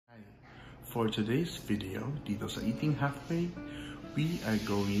For today's video, dito sa Eating Halfway, we are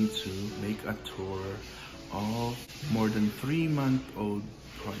going to make a tour of more than 3-month-old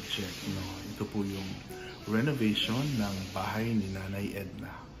project. No? Ito po yung renovation ng bahay ni Nanay Edna.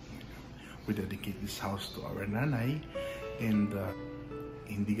 We dedicate this house to our nanay, and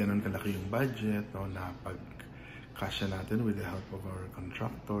hindi ganun kalaki yung budget, no, na pagkasya natin with the help of our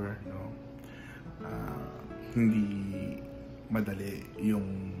contractor. No? Hindi madali yung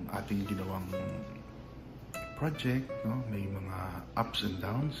ating ginawang project, no? May mga ups and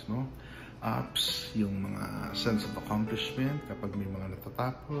downs, no? Ups, yung mga sense of accomplishment kapag may mga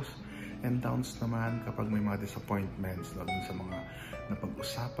natatapos, and downs naman kapag may mga disappointments, no? Sa mga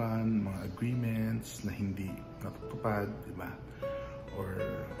napag-usapan, mga agreements na hindi natutupad, di ba? Or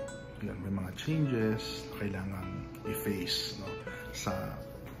yun, may mga changes na kailangan i-face, no? Sa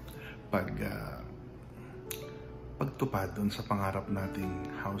pagtupad dun sa pangarap nating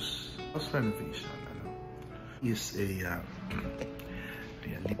house renovation. Ano? Is a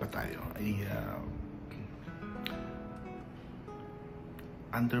lipat tayo,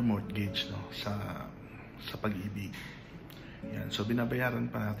 under mortgage, no, sa pag-ibig. Yan, so binabayaran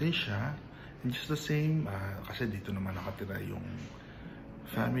pa natin siya, and just the same, kasi dito naman nakatira yung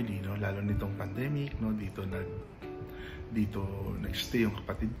family, no, lalo nitong pandemic, no, dito nag-stay yung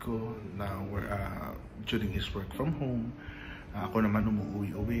kapatid ko na during his work from home. Ako naman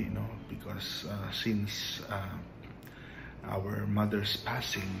umuwi-uwi, no, because since our mother's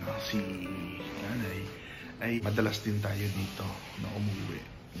passing, no, si nanay, ay madalas din tayo dito na umuwi,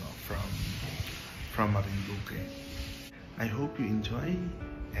 no, from Marinduque. I hope you enjoy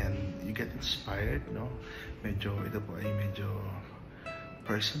and you get inspired, no. Ito po ay medyo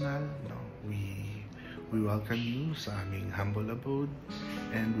personal, no. We welcome you sa aming humble abode,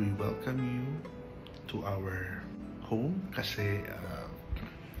 and we welcome you to our home kasi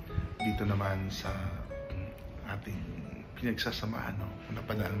dito naman sa ating pinagsasamahan, no,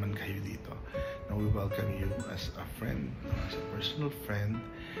 napadaan man kayo dito. Now we welcome you as a friend, as a personal friend,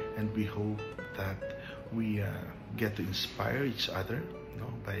 and we hope that we get to inspire each other,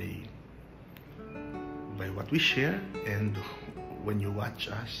 no, by what we share, and when you watch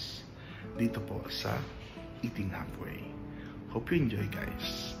us dito po sa Eating Halfway. Hope you enjoy,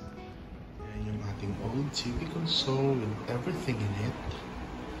 guys. Ayan yung ating old TV console with everything in it.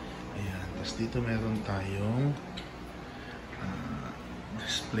 Ayan, tapos dito meron tayong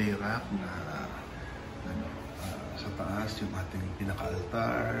display rack na sa taas yung ating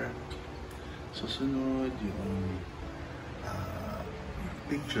pinaka-altar. Susunod yung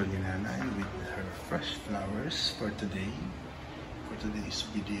picture ni Nanay with her fresh flowers for today's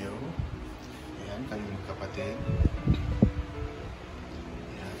video. Ayan, kami magkapatid.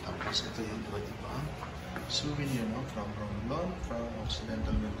 Ayan, tapos ito yung iba-iba souvenir, no? From Romblon, from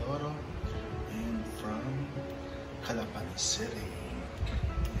Occidental Mindoro, and from Calapan City. Ayan.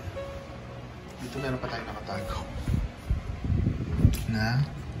 Dito meron pa tayo nakatago na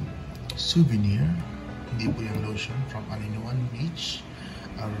souvenir. Hindi po yung lotion, from Alinuan Beach,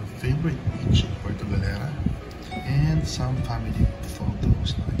 our favorite beach in Puerto Galera, and some family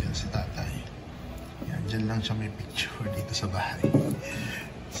photos. No? Diyan si tatay. Yan, dyan lang siya may picture dito sa bahay.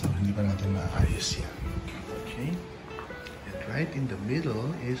 So, hindi pa natin maayos yan. Okay? And right in the middle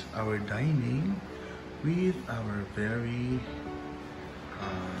is our dining with our very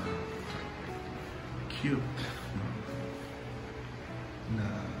cute, no, na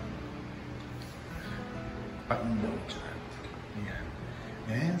pailaw dyan. Ayan.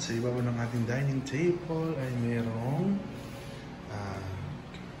 And sa ibabaw ng ating dining table ay mayroong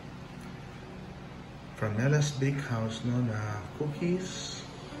Franella's Bakehouse, no, na cookies,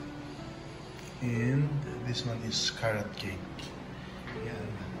 and this one is carrot cake. Ayan.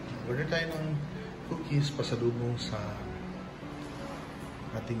 Order tayo ng cookies pasalubong sa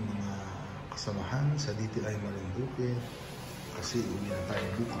ating mga kasamahan sa DTI Marinduque kasi uwi na tayo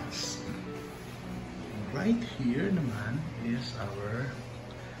bukas. And right here naman is our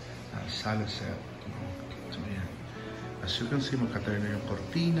sala set. So ayan. As you can see, magka-turn na yung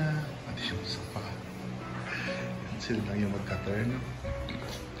cortina at yung sofa. Sila lang yung magka-turn.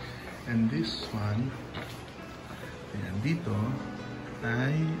 And this one, ayan, dito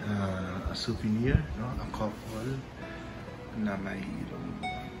ay a souvenir, no? A couple na may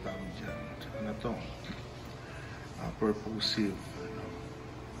tawag dyan. Ano to? Purposive, no?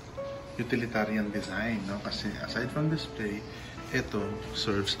 Utilitarian design, no? Kasi aside from display, ito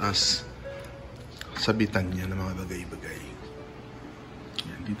serves as sabitan niya ng mga bagay-bagay.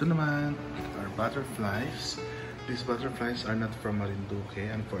 Dito naman, our butterflies. These butterflies are not from Marinduque,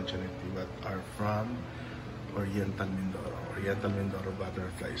 unfortunately, but are from Oriental Mindoro. Oriental Mindoro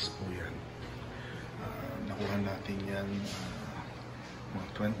butterflies po yan. Nakuha natin yan mga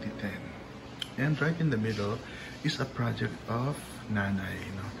 2010. And right in the middle is a project of nanay.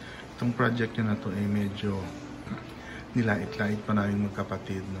 No? Itong project na to ay medyo nilait-lait pa namin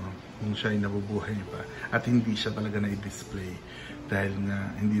magkapatid. No? Kung siya ay nabubuhay pa. At hindi siya talaga na-display dahil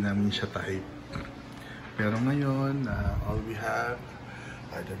nga hindi namin siya type. Pero ngayon, all we have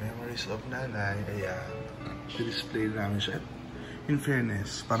are the memories of nanay. Ayan, i-display namin siya. At in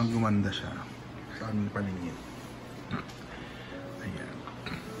fairness, parang gumanda siya sa aming paningin. Ayan.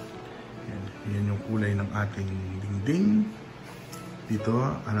 Yan yung kulay ng ating dingding. Dito,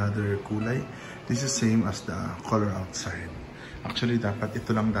 another kulay. This is same as the color outside. Actually,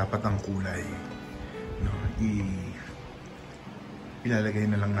 ito lang dapat ang kulay. No, ilalagay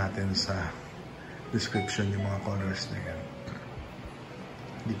na lang natin sa description yung mga colors na yan.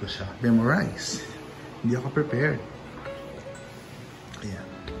 Hindi ko siya memorize. Hindi ako prepared. Ayan.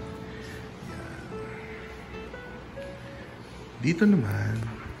 Ayan. Dito naman,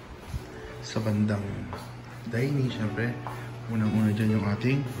 sa bandang dining, syempre, unang-una dyan yung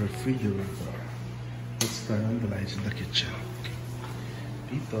ating refrigerator. Let's turn on the lights in the kitchen.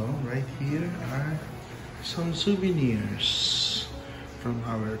 Dito, right here, are some souvenirs from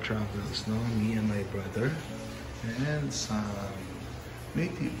our travels, no? Me and my brother. And some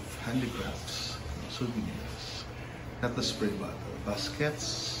native handicrafts, souvenirs. Not the spray bottle.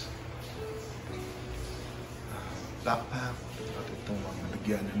 Baskets, backpack, at itong mga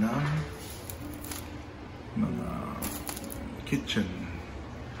lagyan ng mga kitchen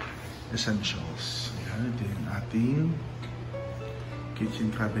essentials. Ayan, ito yung ating kitchen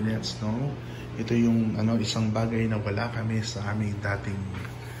cabinets, no? Ito yung isang bagay na wala kami sa aming dating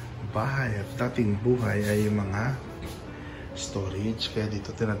bahay at dating buhay ay yung mga storage. Kaya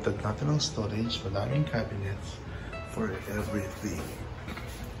dito tinatag natin ng storage. Maraming cabinets for everything.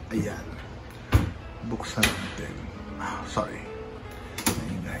 Ayan. Buksan natin. Sorry.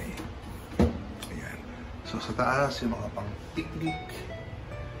 Ayan. Ayan. So sa taas yung mga pang picnic.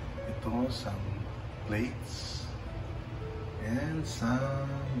 Ito some plates. And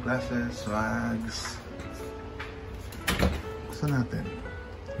some glasses, rags. Buksan natin.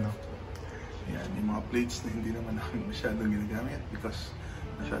 No? Ayan, yung mga plates na hindi naman namin masyadong ginagamit because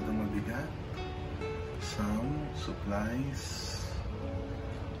masyadong mabigat. Some supplies.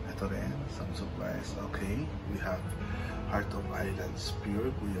 Ito rin, some supplies. Okay, we have Heart of Islands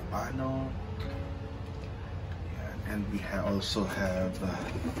Pure Guyabano. Ayan, and we also have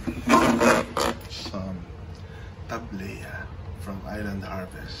some tablea from Island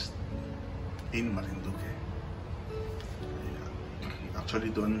Harvest in Marinduque. Ayan.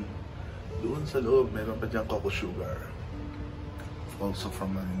 Actually, doon sa loob, meron pa dyan cocoa sugar. Also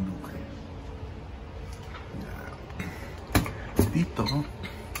from Marinduque. Ayan. Dito,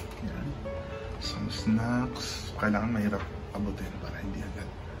 ayan, some snacks. Kailangan mahirap abutin para hindi agad.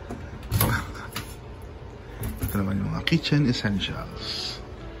 Ito naman yung mga kitchen essentials.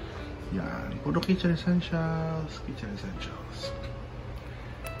 Yan, puro kitchen essentials, kitchen essentials.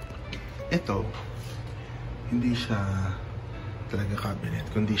 Ito, hindi siya talaga cabinet,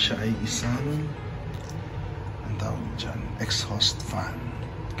 kundi siya ay isang, ang tawag dyan, exhaust fan.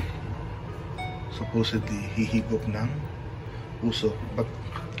 Supposedly, hihigop ng usok. But,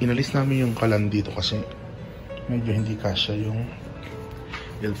 inalis namin yung kalan dito kasi medyo hindi kasya yung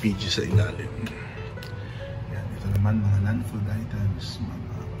LPG sa ilalim. Yan, ito naman mga non-food items,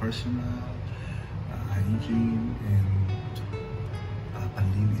 mga personal, hygiene, and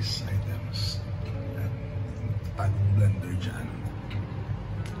panlinis items. Yan, tagong blender dyan.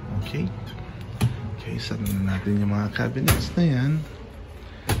 Okay. Okay, sarap na natin yung mga cabinets na yan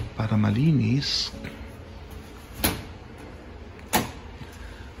para malinis.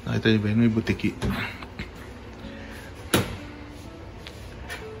 Nakita niyo ba yun? May butiki.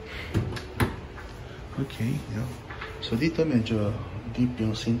 Okay, yeah. So dito medyo deep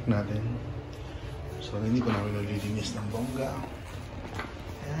yung sink natin. So hindi ko namin nalilinis ng bongga.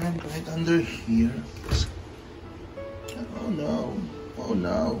 And right under here, oh no, oh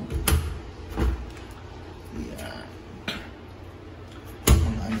no. Yeah.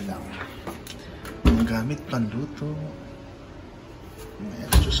 Mga lang. Mga gamit panluto. Mga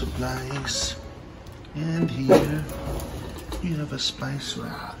extra supplies. And here, you have a spice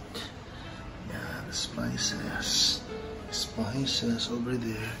rack. Yeah, the spices. Spices over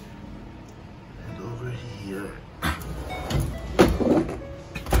there and over here.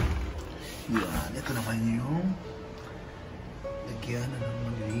 Yan, ito naman yung lagyan ng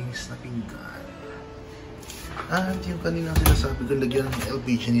malinis na pinggan. At yung kanina sinasabi ko, lagyan ng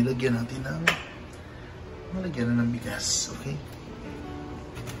LPG, nilagyan natin ng malagyan na ng bigas, okay?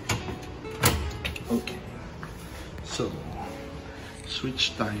 Okay. So,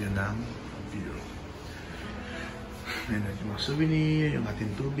 switch tayo ng view. Ayan natin mga souvenir, yung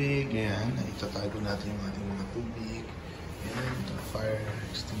ating tubig. Ayan, itatago natin yung ating mga tubig. Ayan, fire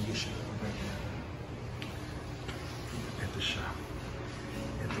extinguisher. Ito siya.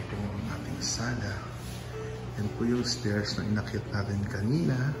 Ito po ang ating sala. Yan po yung stairs na inakyat natin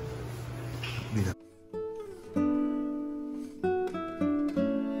kanina.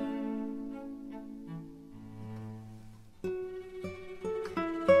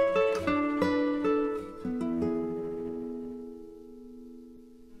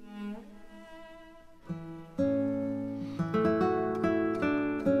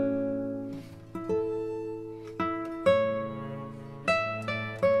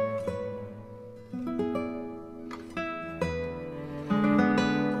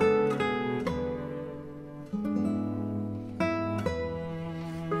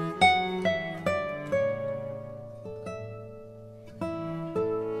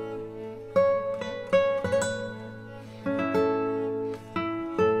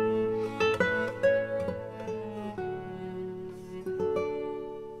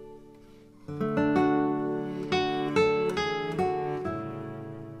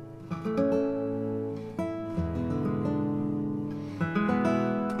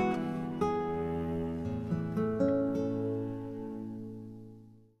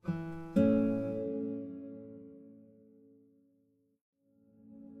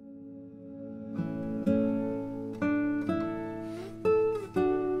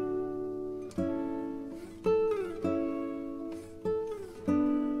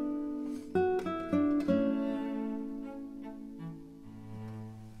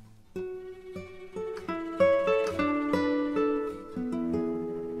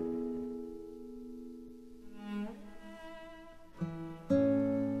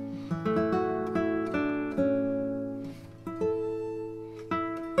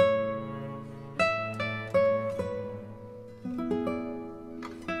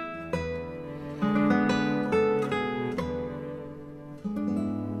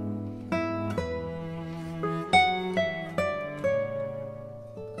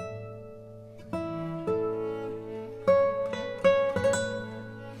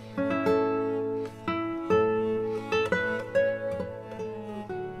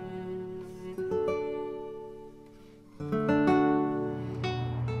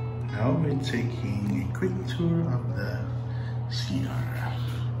 Now we're taking a quick tour of the CR.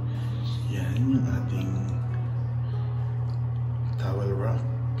 Yan yung ating towel rack.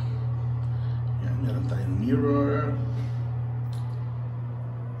 Yan, meron tayong mirror.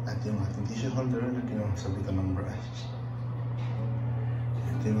 At yung ating tissue holder na kinasabitan ng brush.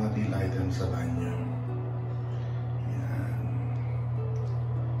 Ito yung ating items sa banyo.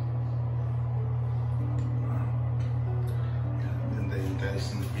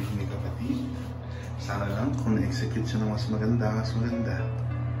 Ng video ni kapatid. Sana lang kung na-execute siya ng mas maganda,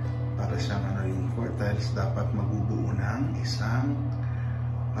 para siyang yung 4 tiles dapat mabubuo ng isang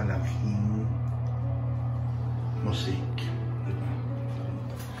malaking mosaic, diba?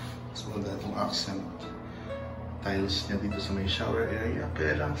 So maganda itong accent tiles niya dito sa may shower area,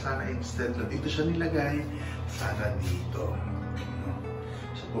 kaya lang sana instead na dito siya nilagay, sana dito.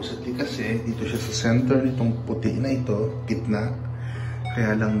 Supposedly kasi dito siya sa center nitong puti na ito, gitna.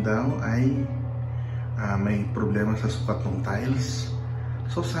 Kaya lang daw ay may problema sa sukat ng tiles.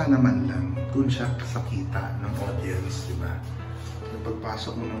 So sana man lang, dun siya kasakita ng audience, di ba? Yung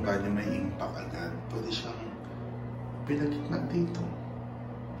pagpasok mo ng banyo may impact agad. Pwede siyang pinagitna dito.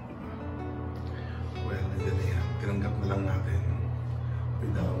 Diba? Well, nandiyan na yan. Tinanggap na lang natin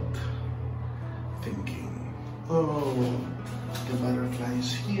without thinking. Oh, the butterfly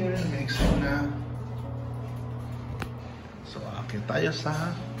is here. May exam na. So, akit tayo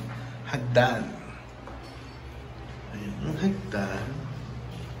sa hagdan. Ayun yung hagdan.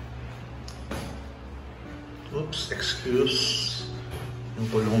 Oops, excuse.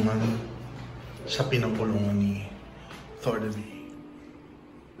 Yung pulungan sa pinapulungan ni Thordaby.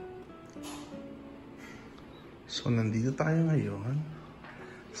 So, nandito tayo ngayon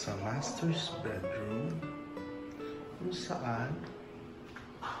sa master's bedroom kung saan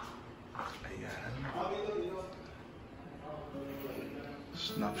ayan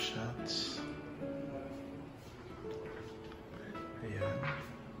snapshots. Ayan.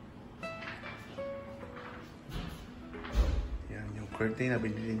 Ayan yung curtain na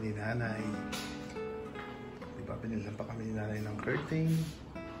binili ni nanay. Diba, binilan pa kami ni nanay ng curtain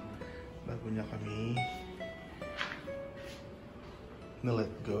bago niya kami na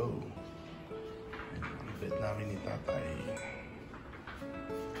let go. Ayan, ang bed namin ni tatay.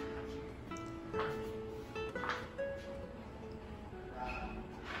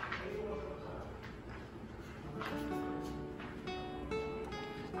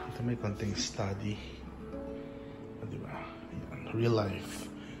 dito may konting study. Diba? Ayan, real life.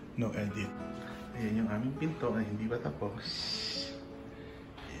 No edit. Ayan yung aming pinto ay hindi pa tapos.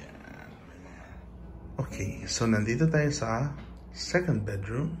 Ayan. Okay, so nandito tayo sa second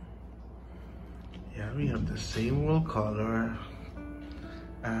bedroom. Yeah, we have the same wall color.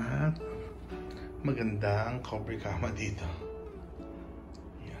 At magandang cover kama dito.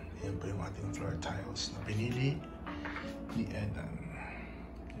 Ayan, ayan po yung ating floor tiles na pinili ni Edan.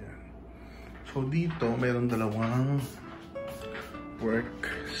 Ayan. So dito mayroon dalawang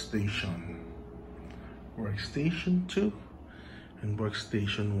workstation. Workstation 2 and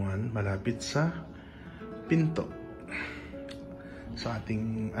workstation 1 malapit sa pinto sa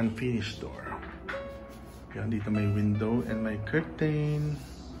ating unfinished door. Yan, dito may window and may curtain.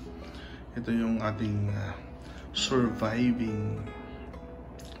 Ito yung ating surviving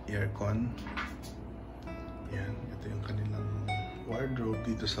aircon. Yan, ito yung kanilang wardrobe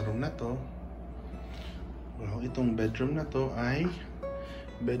dito sa room na to. Well, itong bedroom na to ay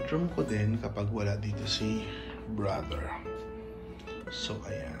bedroom ko din kapag wala dito si brother. So,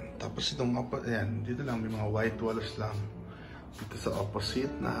 ayan. Tapos itong, ayan, dito lang may mga white walls lang. Dito sa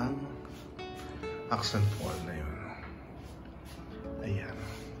opposite ng accent wall na yun. Ayan.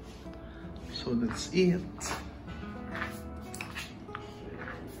 So, that's it.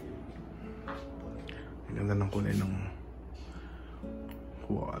 Ang ganda ng kulay ng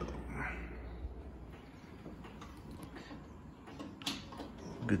wall.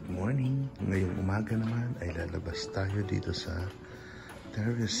 Good morning. Ngayong umaga naman ay lalabas tayo dito sa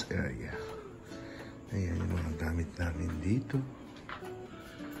terrace area. Ayan yung mga gamit namin dito.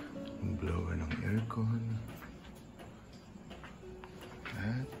 Yung blower ng aircon.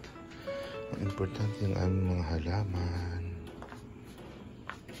 At ang importante yung aming mga halaman.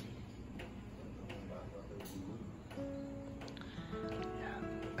 Ayan.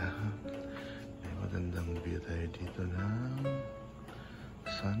 May magandang view tayo dito ng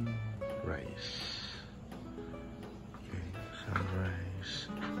sunrise. Okay, sunrise.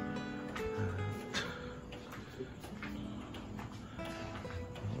 At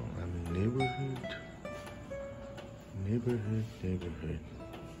ang aming neighborhood. Neighborhood.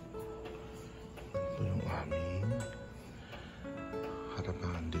 Ito yung aming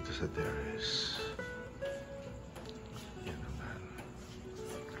harapan dito sa terrace. Yan naman.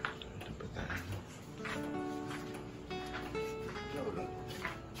 Ito pa tayo.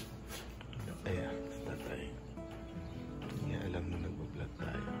 Ayan, tatay. Hindi alam na nag-vlog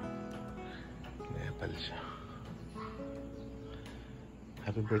tayo. Naepal siya.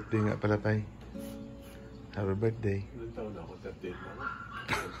 Happy birthday nga pala, Tay. Happy birthday. Ilang taon na ako? 38 na ako?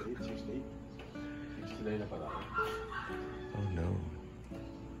 68? 69 na pala ako. Oh no.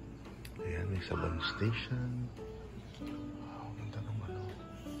 Ayan, may sabon station. Wow, ganda ng ano.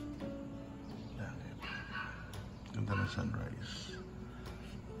 Langit. Ganda ng sunrise.